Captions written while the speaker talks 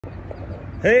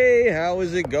Hey, how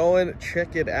is it going?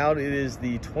 Check it out. It is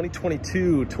the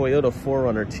 2022 Toyota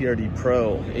 4Runner TRD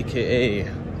Pro, aka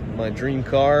my dream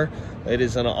car. It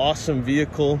is an awesome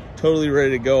vehicle, totally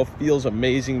ready to go, feels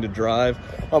amazing to drive.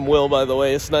 I'm Will, by the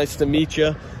way. It's nice to meet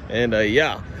you. And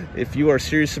yeah, if you are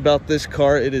serious about this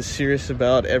car, it is serious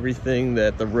about everything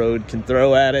that the road can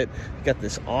throw at it. Got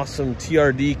this awesome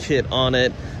TRD kit on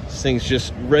it. This thing's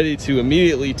just ready to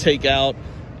immediately take out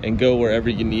and go wherever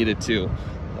you need it to.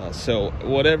 So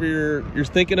whatever you're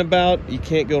thinking about, you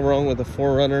can't go wrong with a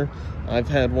 4Runner. I've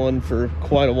had one for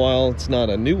quite a while. It's not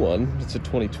a new one, it's a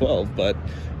 2012, but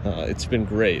it's been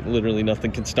great. Literally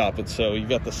nothing can stop it. So you've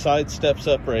got the side steps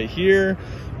up right here.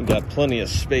 You've got plenty of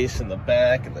space in the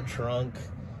back and the trunk.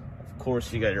 Of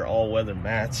course, you got your all-weather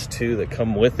mats too that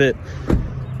come with it.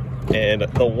 And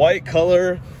the white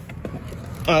color,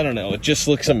 I don't know, it just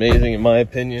looks amazing in my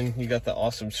opinion. You got the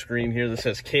awesome screen here. This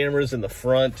has cameras in the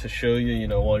front to show you, you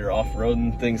know, while you're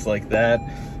off-roading, things like that.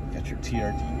 Got your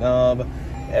TRD knob.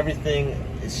 Everything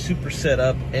is super set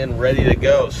up and ready to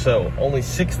go. So only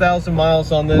 6,000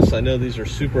 miles on this. I know these are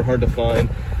super hard to find,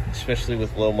 especially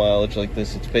with low mileage like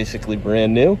this. It's basically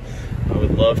brand new. I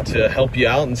would love to help you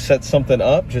out and set something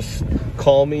up. Just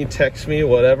call me, text me,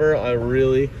 whatever. I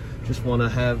really just want to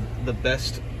have the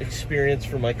best experience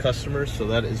for my customers, so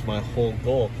that is my whole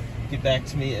goal. Get back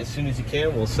to me as soon as you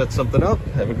can. We'll set something up.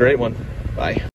 Have a great one. Bye.